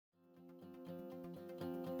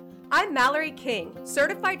I'm Mallory King,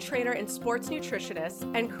 certified trainer and sports nutritionist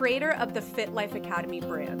and creator of the Fit Life Academy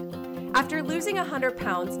brand. After losing 100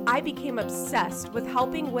 pounds, I became obsessed with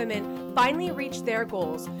helping women finally reach their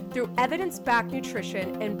goals through evidence-backed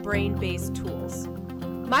nutrition and brain-based tools.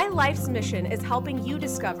 My life's mission is helping you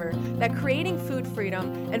discover that creating food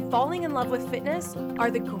freedom and falling in love with fitness are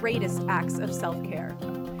the greatest acts of self-care.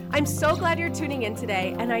 I'm so glad you're tuning in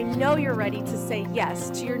today, and I know you're ready to say yes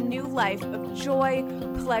to your new life of joy,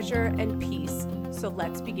 pleasure, and peace. So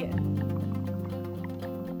let's begin.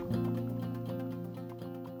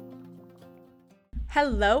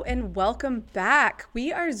 Hello and welcome back.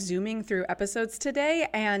 We are zooming through episodes today,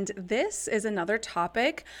 and this is another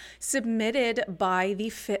topic submitted by the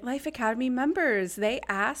Fit Life Academy members. They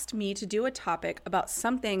asked me to do a topic about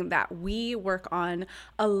something that we work on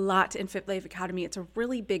a lot in Fit Life Academy. It's a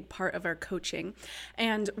really big part of our coaching.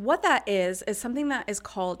 And what that is something that is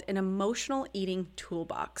called an emotional eating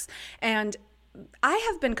toolbox. And I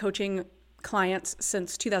have been coaching clients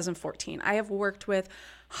since 2014. I have worked with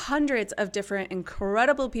hundreds of different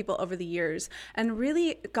incredible people over the years and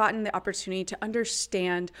really gotten the opportunity to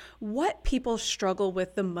understand what people struggle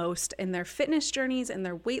with the most in their fitness journeys, in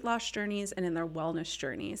their weight loss journeys, and in their wellness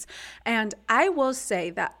journeys. And I will say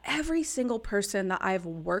that every single person that I've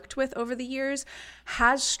worked with over the years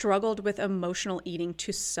has struggled with emotional eating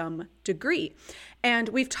to some degree. And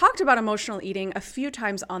we've talked about emotional eating a few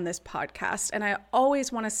times on this podcast. And I always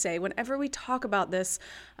want to say, whenever we talk about this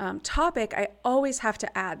topic, I always have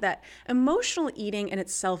to add that emotional eating in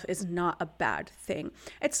itself is not a bad thing.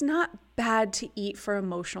 It's not bad to eat for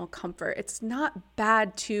emotional comfort. It's not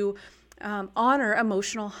bad to honor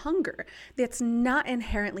emotional hunger. That's not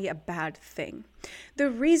inherently a bad thing.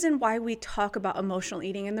 The reason why we talk about emotional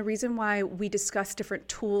eating and the reason why we discuss different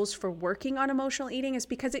tools for working on emotional eating is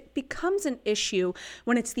because it becomes an issue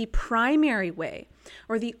when it's the primary way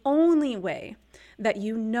or the only way that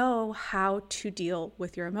you know how to deal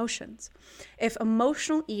with your emotions. If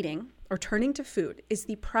emotional eating or turning to food is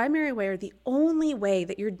the primary way or the only way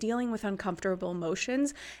that you're dealing with uncomfortable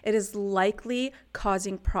emotions, it is likely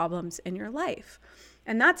causing problems in your life.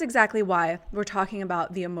 And that's exactly why we're talking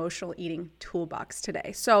about the emotional eating toolbox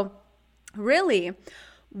today. So really,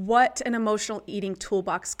 what an emotional eating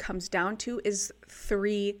toolbox comes down to is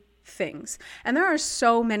three things. And there are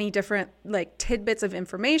so many different tidbits of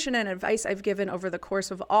information and advice I've given over the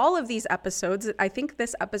course of all of these episodes. I think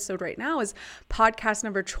this episode right now is podcast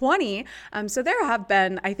number 20. So there have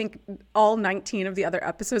been, I think, all 19 of the other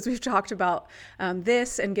episodes we've talked about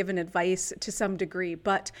this and given advice to some degree.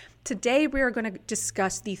 But today we are going to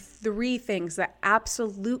discuss the three things that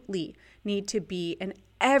absolutely need to be in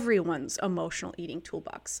everyone's emotional eating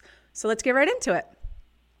toolbox. So let's get right into it.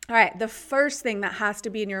 All right, the first thing that has to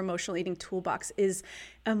be in your emotional eating toolbox is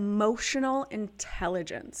emotional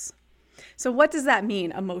intelligence. So what does that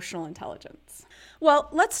mean, emotional intelligence? Well,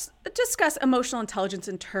 let's discuss emotional intelligence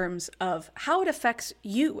in terms of how it affects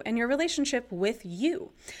you and your relationship with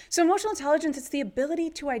you. So emotional intelligence is the ability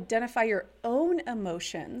to identify your own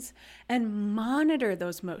emotions and monitor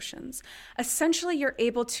those emotions. Essentially, you're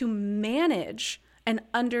able to manage and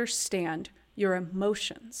understand your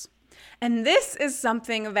emotions. And this is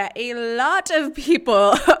something that a lot of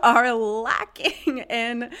people are lacking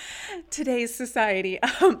in today's society.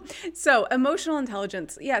 So emotional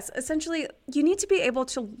intelligence, yes, essentially you need to be able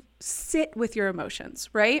to sit with your emotions,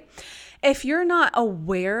 right? If you're not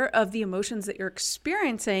aware of the emotions that you're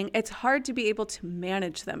experiencing, it's hard to be able to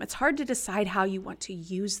manage them. It's hard to decide how you want to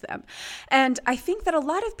use them. And I think that a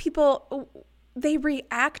lot of people, they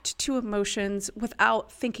react to emotions without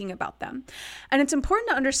thinking about them. And it's important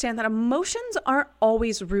to understand that emotions aren't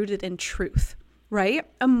always rooted in truth, right?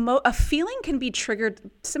 A feeling can be triggered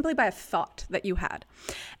simply by a thought that you had.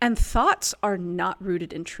 And thoughts are not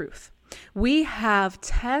rooted in truth. We have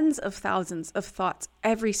tens of thousands of thoughts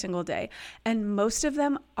every single day, and most of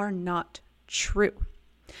them are not true.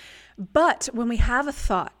 But when we have a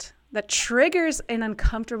thought that triggers an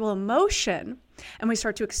uncomfortable emotion, and we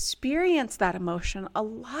start to experience that emotion, a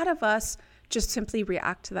lot of us just simply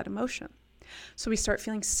react to that emotion. So we start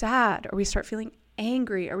feeling sad, or we start feeling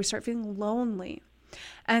angry, or we start feeling lonely.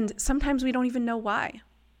 And sometimes we don't even know why.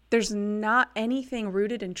 There's not anything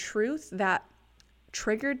rooted in truth that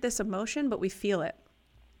triggered this emotion, but we feel it.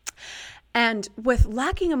 And with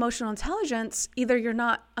lacking emotional intelligence, either you're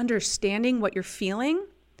not understanding what you're feeling,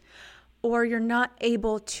 or you're not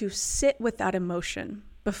able to sit with that emotion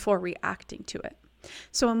before reacting to it.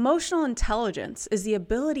 So emotional intelligence is the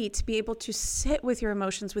ability to be able to sit with your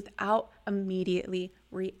emotions without immediately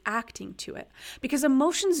reacting to it. Because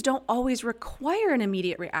emotions don't always require an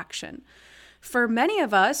immediate reaction. For many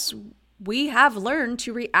of us, We have learned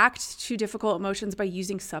to react to difficult emotions by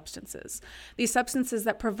using substances. These substances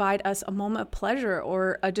that provide us a moment of pleasure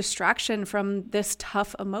or a distraction from this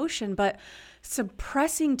tough emotion, but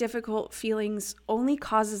suppressing difficult feelings only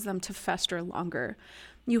causes them to fester longer.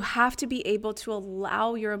 You have to be able to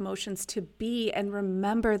allow your emotions to be and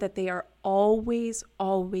remember that they are always,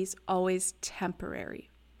 always, always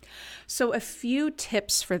temporary. So a few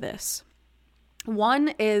tips for this. One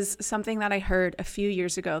is something that I heard a few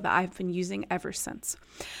years ago that I've been using ever since.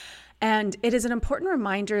 And it is an important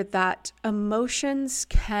reminder that emotions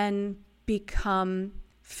can become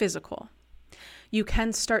physical. You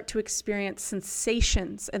can start to experience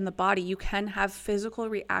sensations in the body. You can have physical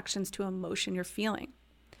reactions to emotion you're feeling.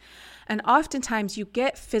 And oftentimes you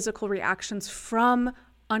get physical reactions from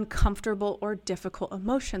uncomfortable or difficult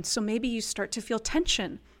emotions. So maybe you start to feel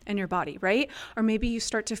tension in your body, right? Or maybe you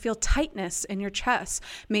start to feel tightness in your chest.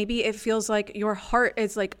 Maybe it feels like your heart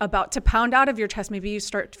is like about to pound out of your chest. Maybe you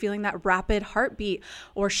start feeling that rapid heartbeat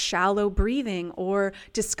or shallow breathing or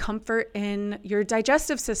discomfort in your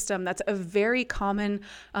digestive system. That's a very common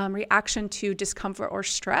reaction to discomfort or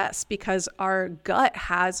stress because our gut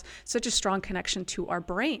has such a strong connection to our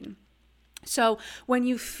brain. So when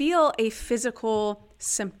you feel a physical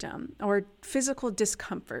symptom or physical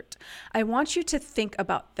discomfort, I want you to think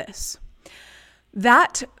about this.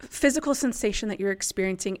 That physical sensation that you're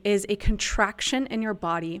experiencing is a contraction in your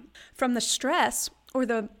body from the stress or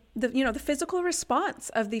the physical response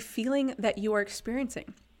of the feeling that you are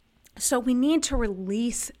experiencing. So we need to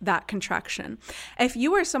release that contraction. If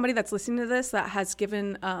you are somebody that's listening to this that has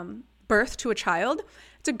given birth to a child,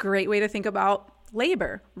 it's a great way to think about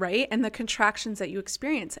labor, right? And the contractions that you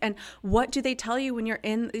experience. And what do they tell you when you're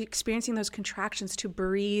experiencing those contractions? To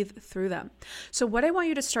breathe through them. So what I want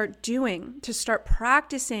you to start doing, to start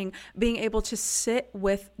practicing being able to sit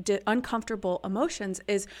with uncomfortable emotions,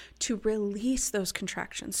 is to release those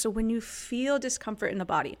contractions. So when you feel discomfort in the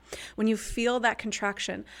body, when you feel that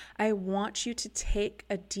contraction, I want you to take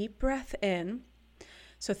a deep breath in.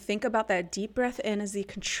 So think about that deep breath in as the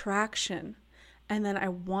contraction. And then I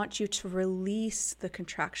want you to release the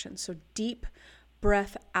contraction. So deep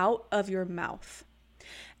breath out of your mouth.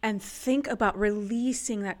 And think about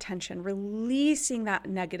releasing that tension, releasing that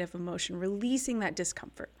negative emotion, releasing that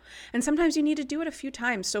discomfort. And sometimes you need to do it a few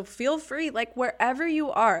times. So feel free, like wherever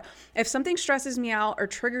you are. If something stresses me out or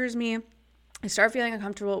triggers me, I start feeling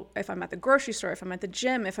uncomfortable. If I'm at the grocery store, if I'm at the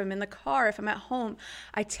gym, if I'm in the car, if I'm at home,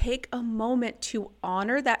 I take a moment to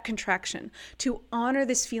honor that contraction, to honor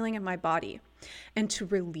this feeling in my body, and to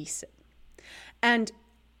release it. And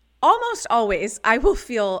almost always, I will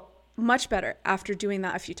feel much better after doing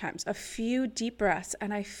that a few times, a few deep breaths,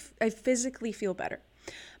 and I physically feel better.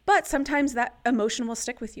 But sometimes that emotion will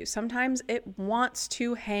stick with you. Sometimes it wants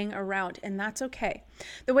to hang around, and that's okay.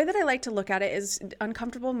 The way that I like to look at it is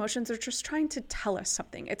uncomfortable emotions are just trying to tell us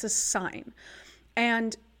something. It's a sign.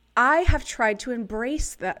 And I have tried to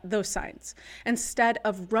embrace those signs instead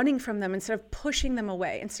of running from them, instead of pushing them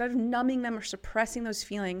away, instead of numbing them or suppressing those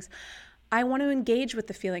feelings. I want to engage with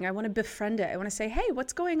the feeling. I want to befriend it. I want to say, hey,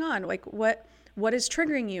 what's going on? Like what is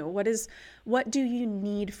triggering you? What do you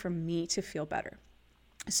need from me to feel better?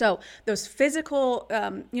 So those physical,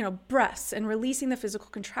 breaths and releasing the physical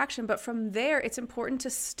contraction. But from there, it's important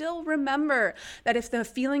to still remember that if the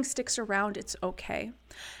feeling sticks around, it's okay.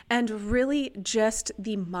 And really just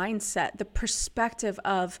the mindset, the perspective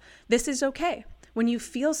of this is okay. When you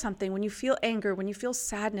feel something, when you feel anger, when you feel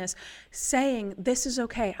sadness, saying, this is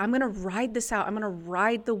okay. I'm going to ride this out. I'm going to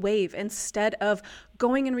ride the wave instead of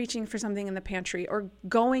going and reaching for something in the pantry or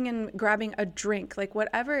going and grabbing a drink, like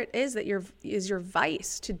whatever it is that is your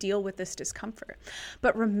vice to deal with this discomfort.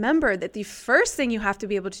 But remember that the first thing you have to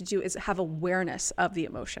be able to do is have awareness of the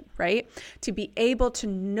emotion, right? To be able to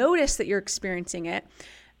notice that you're experiencing it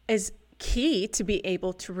is key to be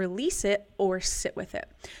able to release it or sit with it.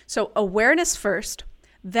 So awareness first,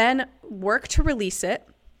 then work to release it.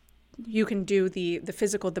 You can do the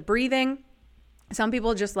physical, the breathing. Some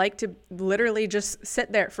people just like to literally just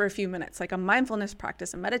sit there for a few minutes, like a mindfulness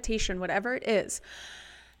practice, a meditation, whatever it is.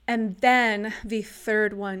 And then the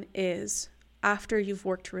third one is, after you've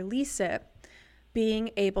worked to release it,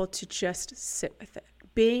 being able to just sit with it.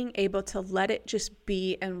 Being able to let it just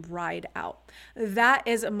be and ride out. That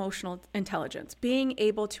is emotional intelligence. Being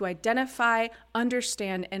able to identify,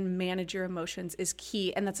 understand, and manage your emotions is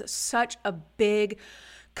key. And that's such a big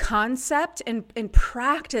concept and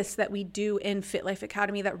practice that we do in Fit Life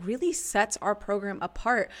Academy that really sets our program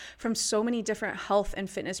apart from so many different health and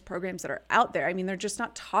fitness programs that are out there. I mean, they're just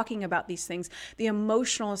not talking about these things. The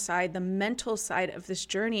emotional side, the mental side of this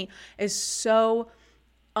journey is so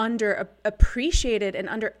under appreciated and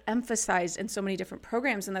under emphasized in so many different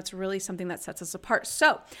programs. And that's really something that sets us apart.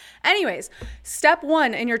 So anyways, step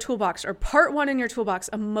one in your toolbox, or part one in your toolbox,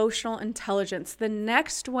 emotional intelligence. The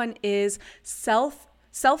next one is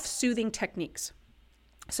self-soothing techniques.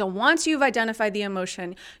 So once you've identified the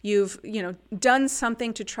emotion, you've, done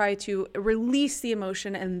something to try to release the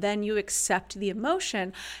emotion, and then you accept the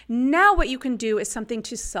emotion. Now what you can do is something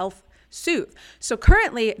to self-soothe. So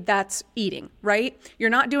currently that's eating, right? You're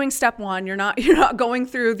not doing step one. You're not going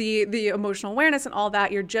through the emotional awareness and all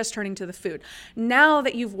that. You're just turning to the food. Now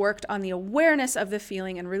that you've worked on the awareness of the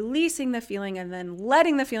feeling and releasing the feeling and then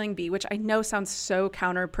letting the feeling be, which I know sounds so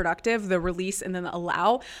counterproductive, the release and then the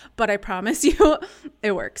allow, but I promise you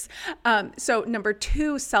it works. So number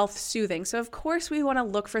two, self-soothing. So of course we want to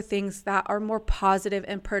look for things that are more positive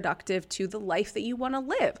and productive to the life that you want to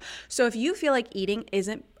live. So if you feel like eating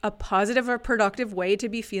isn't a positive or productive way to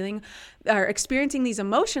be feeling or experiencing these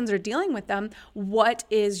emotions or dealing with them, what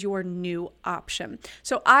is your new option?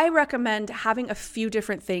 So I recommend having a few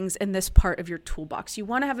different things in this part of your toolbox. You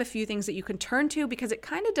want to have a few things that you can turn to because it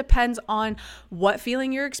kind of depends on what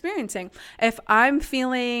feeling you're experiencing. If I'm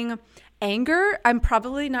feeling anger, I'm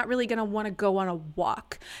probably not really going to want to go on a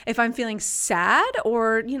walk. If I'm feeling sad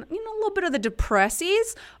or, a little bit of the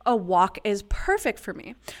depressies, a walk is perfect for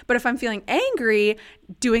me. But if I'm feeling angry,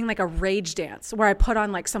 doing like a rage dance where I put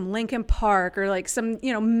on like some Linkin Park or like some,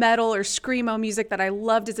 metal or screamo music that I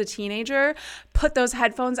loved as a teenager, put those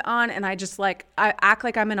headphones on and I act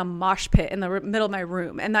like I'm in a mosh pit in the middle of my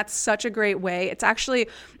room. And that's such a great way. It's actually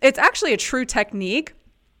a true technique.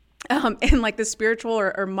 In like the spiritual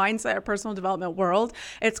or mindset or personal development world.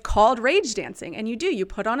 It's called rage dancing. And you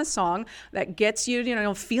put on a song that gets you,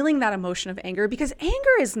 feeling that emotion of anger, because anger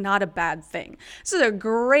is not a bad thing. This is a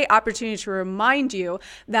great opportunity to remind you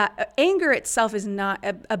that anger itself is not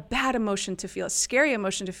a bad emotion to feel, a scary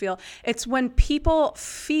emotion to feel. It's when people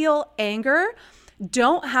feel anger,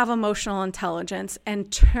 don't have emotional intelligence,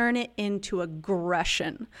 and turn it into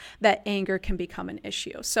aggression, that anger can become an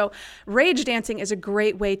issue. So rage dancing is a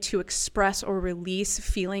great way to express or release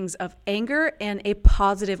feelings of anger in a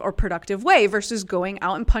positive or productive way versus going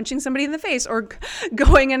out and punching somebody in the face or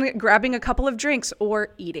going and grabbing a couple of drinks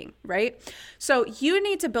or eating, right? So you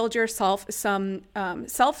need to build yourself some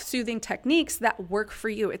self-soothing techniques that work for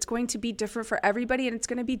you. It's going to be different for everybody, and it's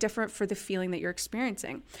going to be different for the feeling that you're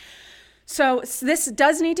experiencing. So this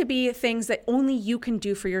does need to be things that only you can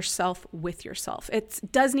do for yourself with yourself. It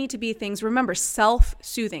does need to be things, remember,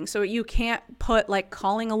 self-soothing. So you can't put like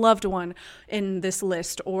calling a loved one in this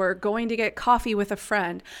list or going to get coffee with a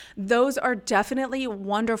friend. Those are definitely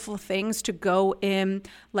wonderful things to go in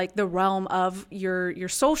like the realm of your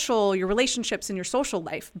relationships and your social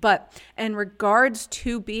life. But in regards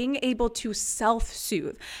to being able to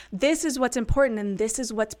self-soothe, this is what's important, and this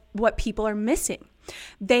is what people are missing.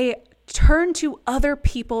 They turn to other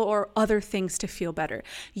people or other things to feel better.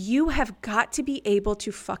 You have got to be able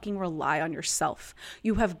to fucking rely on yourself.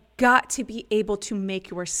 You have got to be able to make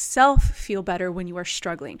yourself feel better when you are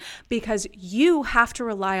struggling, because you have to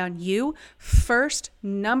rely on you first,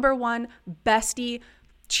 number one, bestie,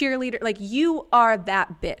 cheerleader. Like, you are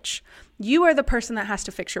that bitch. You are the person that has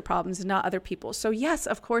to fix your problems, not other people. So yes,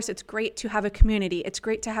 of course, it's great to have a community. It's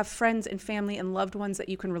great to have friends and family and loved ones that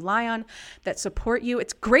you can rely on, that support you.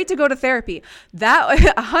 It's great to go to therapy. That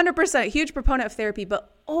 100%, huge proponent of therapy.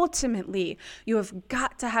 But ultimately, you have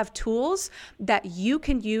got to have tools that you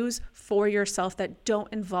can use for yourself that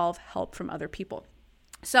don't involve help from other people.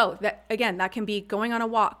 So that can be going on a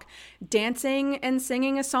walk, dancing and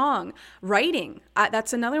singing a song, writing.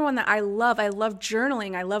 That's another one that I love. I love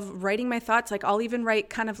journaling. I love writing my thoughts. Like, I'll even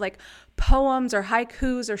write kind of like poems or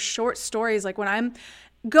haikus or short stories. Like when I'm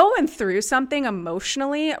going through something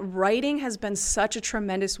emotionally, writing has been such a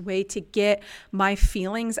tremendous way to get my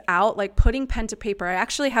feelings out, like putting pen to paper. I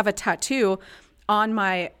actually have a tattoo on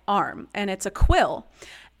my arm, and it's a quill.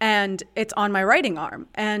 And it's on my writing arm.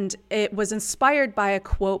 And it was inspired by a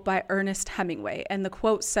quote by Ernest Hemingway. And the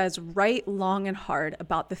quote says, "Write long and hard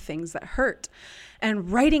about the things that hurt."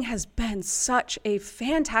 And writing has been such a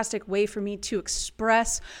fantastic way for me to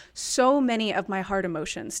express so many of my hard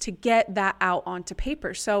emotions, to get that out onto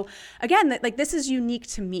paper. So again, this is unique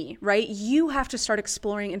to me, right? You have to start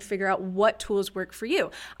exploring and figure out what tools work for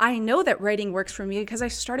you. I know that writing works for me because I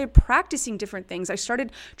started practicing different things. I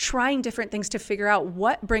started trying different things to figure out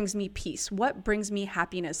what brings me peace? What brings me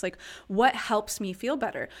happiness? Like, what helps me feel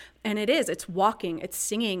better? And it's walking, it's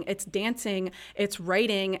singing, it's dancing, it's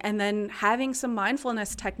writing. And then having some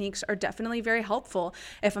mindfulness techniques are definitely very helpful.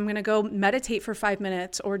 If I'm going to go meditate for 5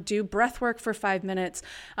 minutes or do breath work for 5 minutes,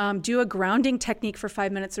 do a grounding technique for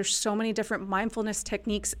 5 minutes, there's so many different mindfulness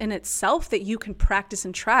techniques in itself that you can practice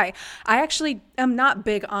and try. I actually am not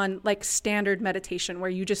big on like standard meditation where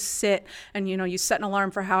you just sit and, you set an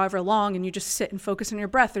alarm for however long and you just sit and focus on your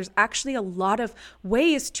breath. There's actually a lot of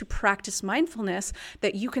ways to practice mindfulness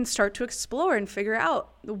that you can start to explore and figure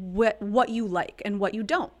out what you like and what you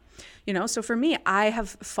don't. So for me, I have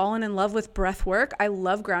fallen in love with breath work. I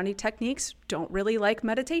love grounding techniques, don't really like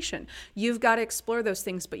meditation. You've got to explore those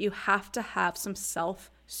things, but you have to have some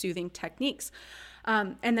self-soothing techniques.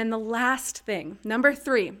 And then the last thing, number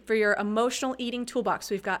 3, for your emotional eating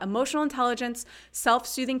toolbox, we've got emotional intelligence,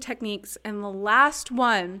 self-soothing techniques, and the last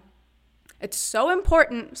one, it's so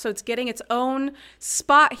important, so it's getting its own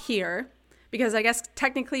spot here, because I guess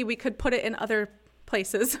technically we could put it in other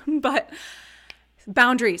places, but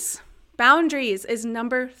boundaries. Boundaries is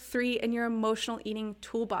number 3 in your emotional eating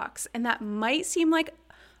toolbox. And that might seem like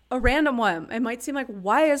a random one. It might seem like,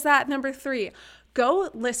 why is that number 3? Go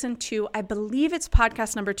listen to, I believe it's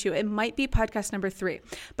podcast number 2. It might be podcast number 3,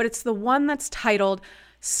 but it's the one that's titled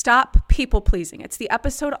Stop People Pleasing. It's the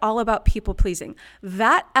episode all about people pleasing.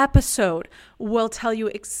 That episode will tell you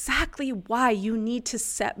exactly why you need to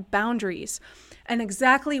set boundaries and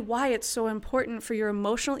exactly why it's so important for your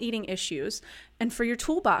emotional eating issues and for your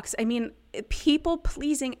toolbox. I mean, people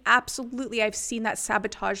pleasing, absolutely. I've seen that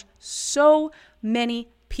sabotage so many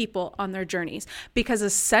people on their journeys, because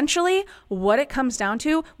essentially what it comes down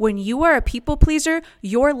to, when you are a people pleaser,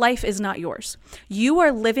 your life is not yours. You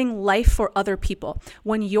are living life for other people.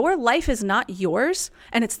 When your life is not yours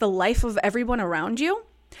and it's the life of everyone around you,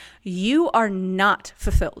 you are not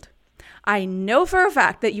fulfilled. I know for a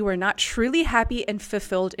fact that you are not truly happy and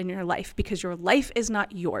fulfilled in your life because your life is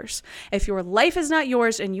not yours. If your life is not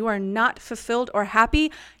yours and you are not fulfilled or happy,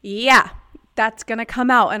 that's going to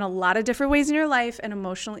come out in a lot of different ways in your life, and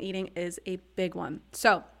emotional eating is a big one.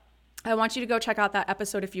 So I want you to go check out that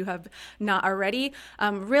episode if you have not already.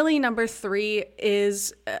 Really, number 3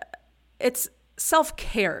 is it's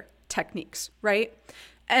self-care techniques, right?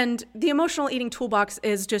 And the emotional eating toolbox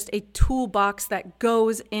is just a toolbox that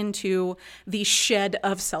goes into the shed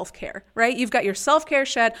of self-care, right? You've got your self-care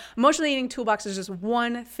shed. Emotional eating toolbox is just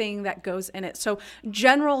one thing that goes in it. So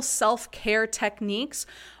general self-care techniques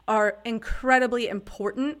are incredibly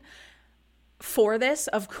important for this,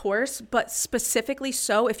 of course, but specifically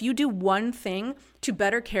so if you do one thing to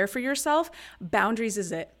better care for yourself, boundaries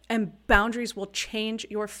is it. And boundaries will change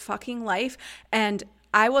your fucking life. And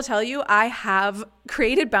I will tell you, I have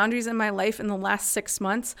created boundaries in my life in the last 6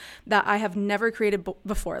 months that I have never created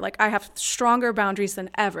before. Like, I have stronger boundaries than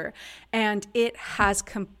ever, and it has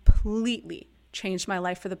completely changed my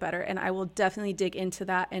life for the better. And I will definitely dig into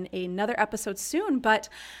that in another episode soon. But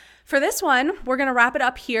for this one, we're going to wrap it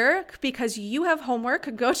up here because you have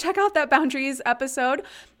homework. Go check out that boundaries episode,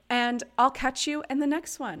 and I'll catch you in the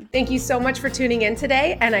next one. Thank you so much for tuning in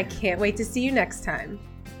today, and I can't wait to see you next time.